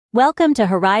Welcome to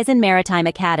Horizon Maritime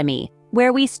Academy,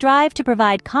 where we strive to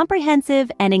provide comprehensive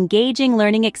and engaging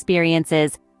learning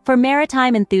experiences for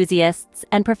maritime enthusiasts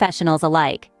and professionals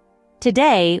alike.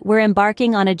 Today, we're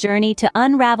embarking on a journey to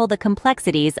unravel the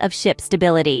complexities of ship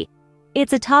stability.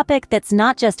 It's a topic that's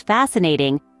not just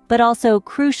fascinating, but also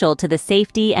crucial to the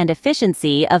safety and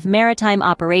efficiency of maritime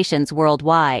operations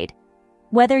worldwide.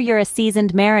 Whether you're a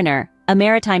seasoned mariner, a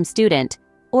maritime student,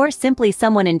 or simply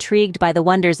someone intrigued by the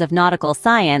wonders of nautical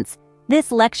science,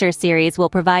 this lecture series will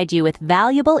provide you with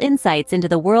valuable insights into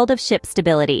the world of ship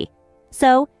stability.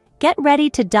 So, get ready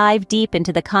to dive deep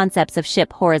into the concepts of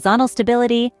ship horizontal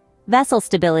stability, vessel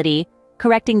stability,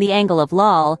 correcting the angle of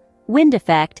Loll, wind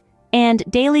effect, and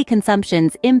daily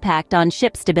consumption's impact on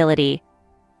ship stability.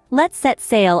 Let's set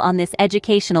sail on this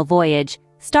educational voyage,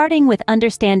 starting with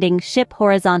understanding ship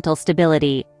horizontal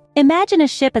stability. Imagine a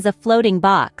ship as a floating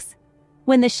box.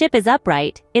 When the ship is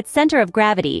upright, its center of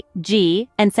gravity, G,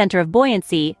 and center of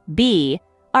buoyancy, B,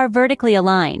 are vertically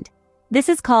aligned. This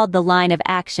is called the line of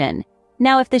action.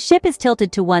 Now, if the ship is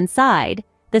tilted to one side,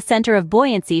 the center of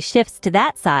buoyancy shifts to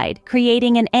that side,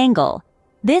 creating an angle.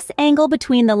 This angle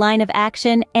between the line of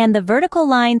action and the vertical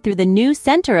line through the new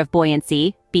center of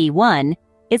buoyancy, B1,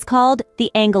 is called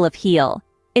the angle of heel.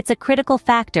 It's a critical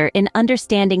factor in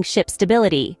understanding ship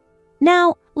stability.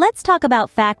 Now, let's talk about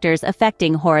factors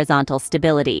affecting horizontal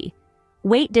stability.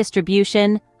 Weight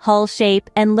distribution, hull shape,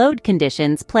 and load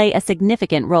conditions play a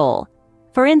significant role.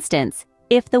 For instance,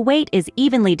 if the weight is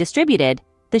evenly distributed,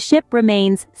 the ship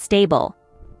remains stable.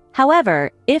 However,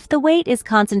 if the weight is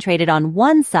concentrated on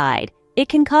one side, it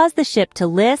can cause the ship to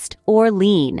list or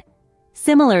lean.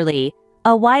 Similarly,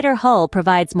 a wider hull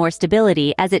provides more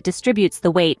stability as it distributes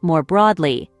the weight more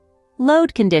broadly.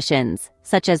 Load conditions,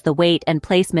 such as the weight and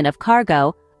placement of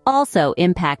cargo, also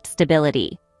impact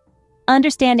stability.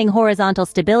 Understanding horizontal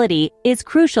stability is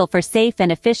crucial for safe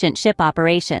and efficient ship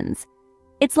operations.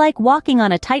 It's like walking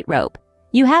on a tightrope.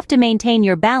 You have to maintain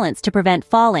your balance to prevent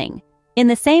falling. In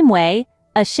the same way,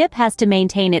 a ship has to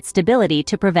maintain its stability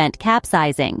to prevent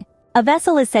capsizing. A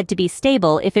vessel is said to be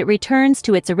stable if it returns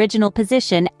to its original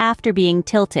position after being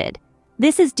tilted.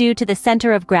 This is due to the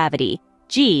center of gravity,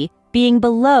 G, being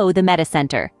below the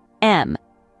metacenter, M.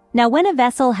 Now, when a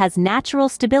vessel has natural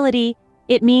stability,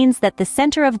 it means that the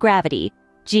center of gravity,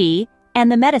 G,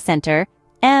 and the metacenter,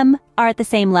 M, are at the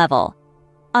same level.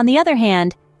 On the other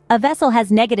hand, a vessel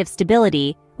has negative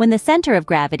stability when the center of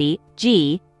gravity,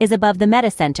 G, is above the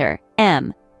metacenter,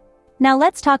 M. Now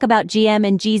let's talk about GM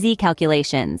and GZ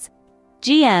calculations.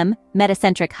 GM,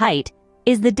 metacentric height,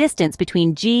 is the distance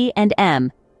between G and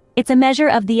M. It's a measure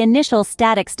of the initial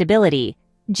static stability.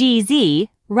 GZ,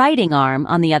 righting arm,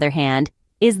 on the other hand,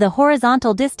 is the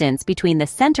horizontal distance between the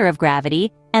center of gravity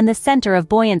and the center of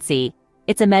buoyancy.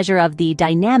 It's a measure of the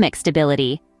dynamic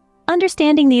stability.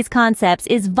 Understanding these concepts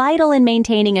is vital in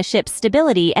maintaining a ship's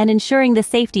stability and ensuring the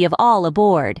safety of all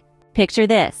aboard. Picture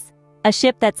this: a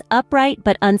ship that's upright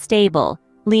but unstable,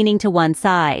 leaning to one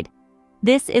side.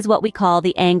 This is what we call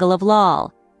the angle of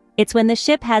Loll. It's when the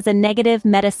ship has a negative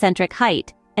metacentric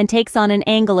height and takes on an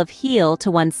angle of heel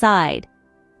to one side.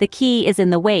 The key is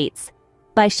in the weights.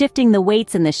 By shifting the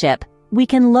weights in the ship, we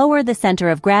can lower the center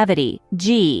of gravity,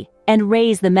 G, and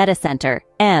raise the metacenter,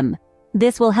 M.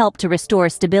 This will help to restore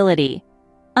stability.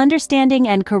 Understanding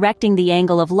and correcting the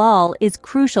angle of Loll is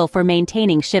crucial for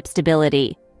maintaining ship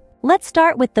stability. Let's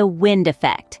start with the wind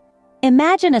effect.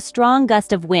 Imagine a strong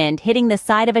gust of wind hitting the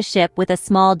side of a ship with a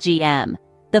small GM.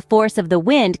 The force of the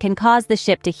wind can cause the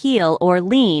ship to heel or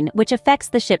lean, which affects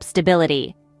the ship's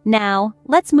stability. Now,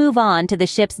 let's move on to the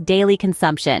ship's daily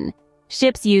consumption.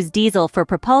 Ships use diesel for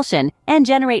propulsion and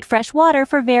generate fresh water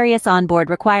for various onboard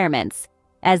requirements.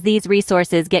 As these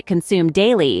resources get consumed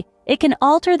daily, it can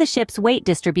alter the ship's weight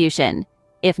distribution.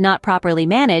 If not properly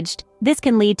managed, this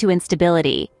can lead to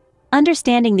instability.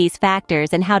 Understanding these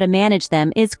factors and how to manage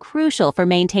them is crucial for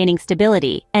maintaining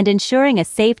stability and ensuring a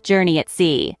safe journey at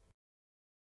sea.